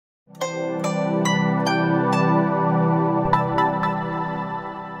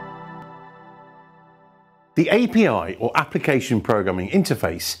The API, or Application Programming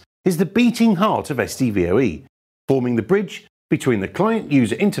Interface, is the beating heart of SDVoE, forming the bridge between the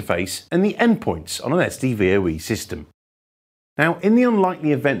client-user interface and the endpoints on an SDVoE system. Now, in the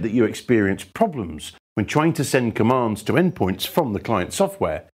unlikely event that you experience problems when trying to send commands to endpoints from the client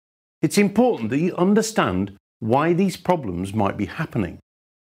software, it's important that you understand why these problems might be happening.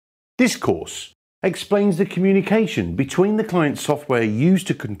 This course explains the communication between the client software used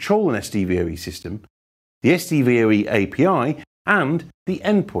to control an SDVoE system, the SDVoE API, and the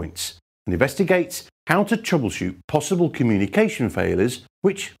endpoints, and investigates how to troubleshoot possible communication failures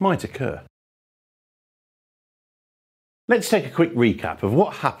which might occur. Let's take a quick recap of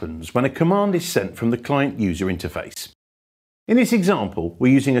what happens when a command is sent from the client user interface. In this example,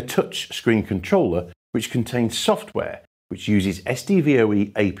 we're using a touch screen controller which contains software which uses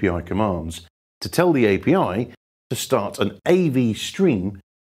SDVoE API commands to tell the API to start an AV stream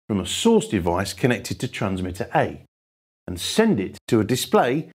from a source device connected to transmitter A and send it to a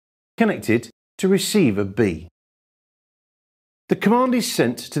display connected to receiver B. The command is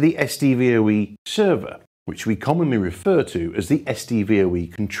sent to the SDVoE server, which we commonly refer to as the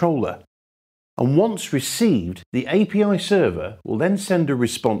SDVoE controller, and once received, the API server will then send a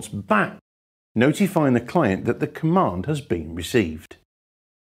response back notifying the client that the command has been received.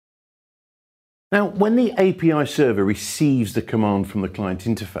 Now, when the API server receives the command from the client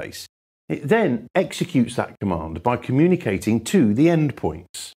interface, it then executes that command by communicating to the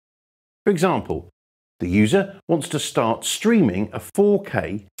endpoints. For example, the user wants to start streaming a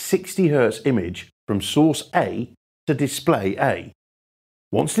 4K 60Hz image from source A to display A.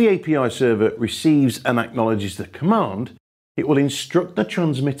 Once the API server receives and acknowledges the command, it will instruct the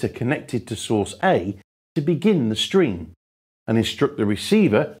transmitter connected to source A to begin the stream, and instruct the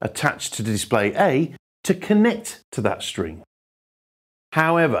receiver attached to display A to connect to that stream.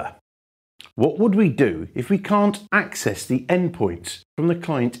 However, what would we do if we can't access the endpoints from the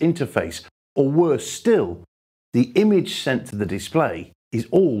client interface, or worse still, the image sent to the display is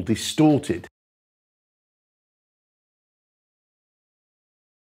all distorted?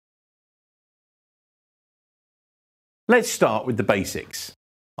 Let's start with the basics.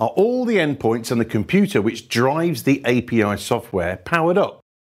 Are all the endpoints on the computer which drives the API software powered up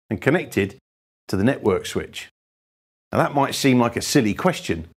and connected to the network switch? Now, that might seem like a silly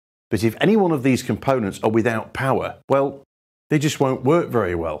question, but if any one of these components are without power, well, they just won't work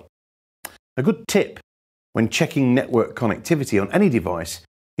very well. A good tip when checking network connectivity on any device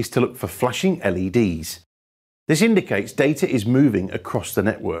is to look for flashing LEDs. This indicates data is moving across the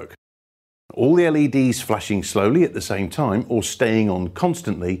network. All the LEDs flashing slowly at the same time or staying on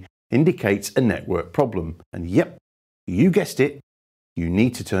constantly indicates a network problem. And yep, you guessed it, you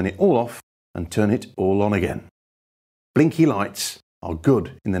need to turn it all off and turn it all on again. Blinky lights are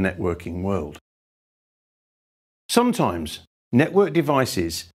good in the networking world. Sometimes network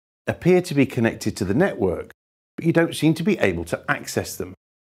devices appear to be connected to the network, but you don't seem to be able to access them.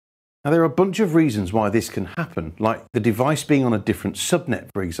 Now, there are a bunch of reasons why this can happen, like the device being on a different subnet,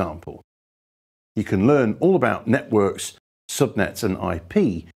 for example. You can learn all about networks, subnets and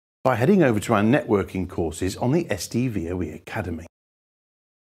IP by heading over to our networking courses on the SDVoE Academy.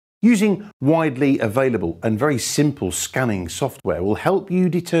 Using widely available and very simple scanning software will help you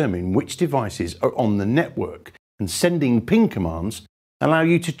determine which devices are on the network, and sending ping commands allow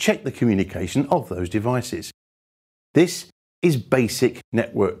you to check the communication of those devices. This is basic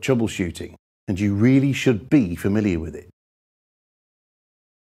network troubleshooting, and you really should be familiar with it.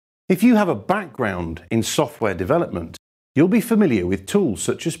 If you have a background in software development, you'll be familiar with tools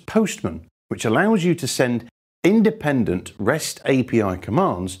such as Postman, which allows you to send independent REST API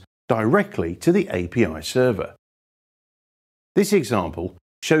commands directly to the API server. This example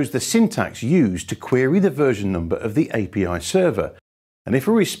shows the syntax used to query the version number of the API server, and if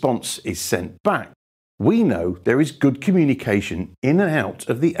a response is sent back, we know there is good communication in and out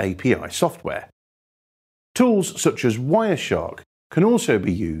of the API software. Tools such as Wireshark can also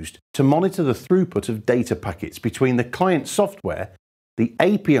be used to monitor the throughput of data packets between the client software, the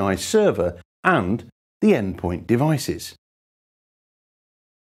API server, and the endpoint devices.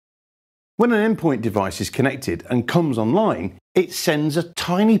 When an endpoint device is connected and comes online, it sends a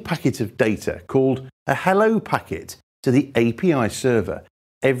tiny packet of data called a hello packet to the API server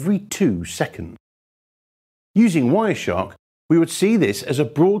every 2 seconds. Using Wireshark, we would see this as a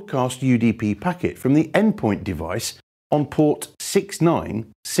broadcast UDP packet from the endpoint device on port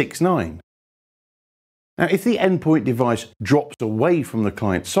 6969. Now, if the endpoint device drops away from the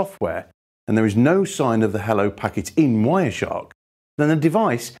client software and there is no sign of the hello packet in Wireshark, then the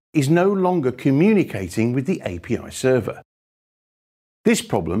device is no longer communicating with the API server. This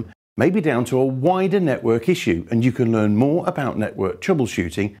problem may be down to a wider network issue, and you can learn more about network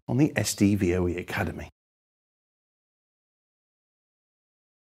troubleshooting on the SDVoE Academy.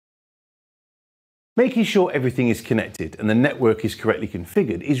 Making sure everything is connected and the network is correctly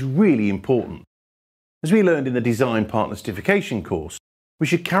configured is really important. As we learned in the Design Partner Certification course, we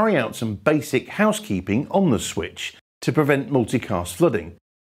should carry out some basic housekeeping on the switch to prevent multicast flooding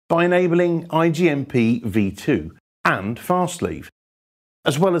by enabling IGMP v2 and fast leave,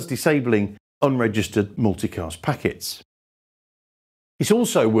 as well as disabling unregistered multicast packets. It's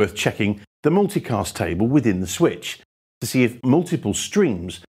also worth checking the multicast table within the switch to see if multiple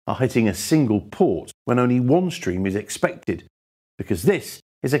streams are hitting a single port when only one stream is expected, because this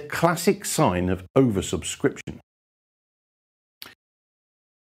is a classic sign of oversubscription.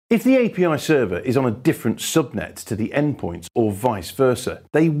 If the API server is on a different subnet to the endpoints or vice versa,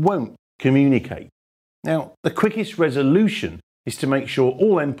 they won't communicate. Now, the quickest resolution is to make sure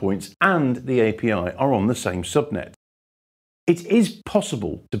all endpoints and the API are on the same subnet. It is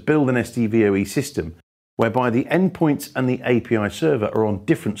possible to build an SDVoE system whereby the endpoints and the API server are on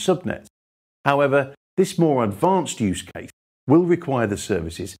different subnets. However, this more advanced use case will require the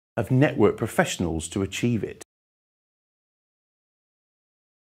services of network professionals to achieve it.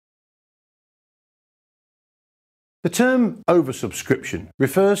 The term oversubscription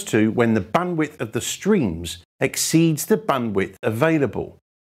refers to when the bandwidth of the streams exceeds the bandwidth available.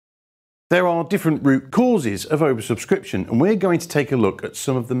 There are different root causes of oversubscription, and we're going to take a look at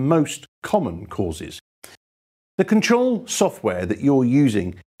some of the most common causes. The control software that you're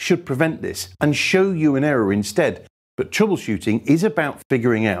using should prevent this and show you an error instead, but troubleshooting is about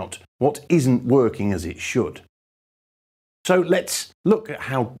figuring out what isn't working as it should. So let's look at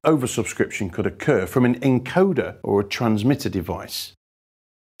how oversubscription could occur from an encoder or a transmitter device.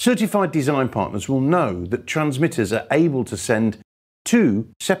 Certified design partners will know that transmitters are able to send two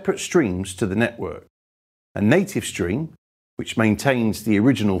separate streams to the network: a native stream, which maintains the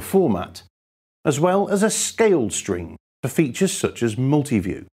original format, as well as a scaled stream for features such as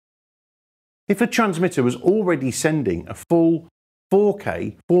multi-view. If a transmitter was already sending a full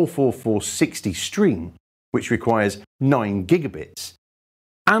 4K 44460 stream, which requires 9 gigabits,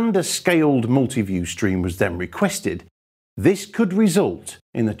 and a scaled multi-view stream was then requested, this could result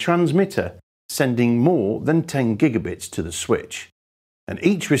in the transmitter sending more than 10 gigabits to the switch, and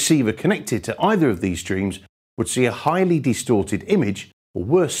each receiver connected to either of these streams would see a highly distorted image, or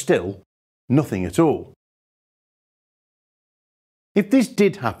worse still, nothing at all. If this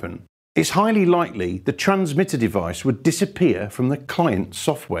did happen, it's highly likely the transmitter device would disappear from the client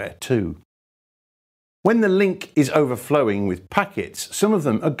software too. When the link is overflowing with packets, some of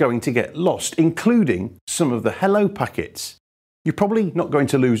them are going to get lost, including some of the hello packets. You're probably not going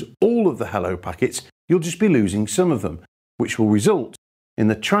to lose all of the hello packets, you'll just be losing some of them, which will result in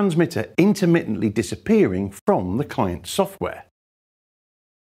the transmitter intermittently disappearing from the client software.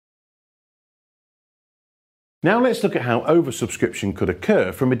 Now let's look at how oversubscription could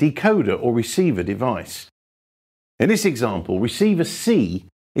occur from a decoder or receiver device. In this example, receiver C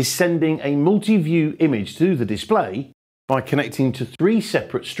is sending a multi-view image to the display by connecting to 3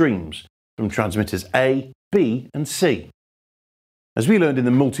 separate streams from transmitters A, B and C. As we learned in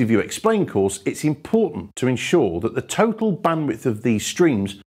the Multi-View Explain course, it's important to ensure that the total bandwidth of these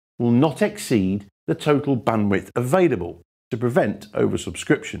streams will not exceed the total bandwidth available to prevent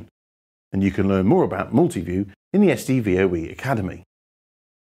oversubscription. And you can learn more about multi-view in the SDVoE Academy.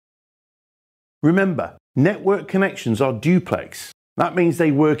 Remember, network connections are duplex. That means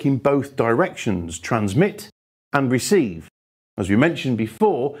they work in both directions, transmit and receive. As we mentioned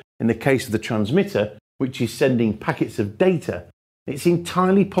before, in the case of the transmitter, which is sending packets of data, it's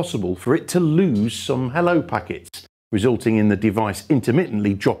entirely possible for it to lose some hello packets, resulting in the device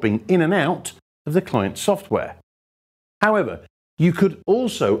intermittently dropping in and out of the client software. However, you could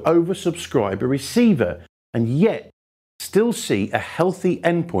also oversubscribe a receiver and yet still see a healthy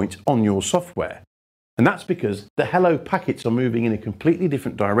endpoint on your software. And that's because the hello packets are moving in a completely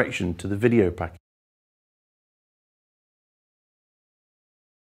different direction to the video packet.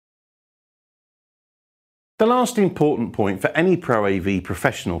 The last important point for any Pro AV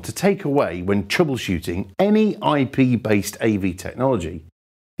professional to take away when troubleshooting any IP-based AV technology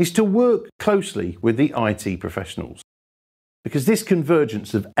is to work closely with the IT professionals, because this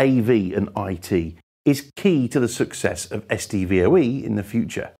convergence of AV and IT is key to the success of SDVoE in the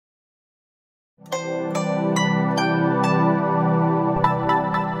future.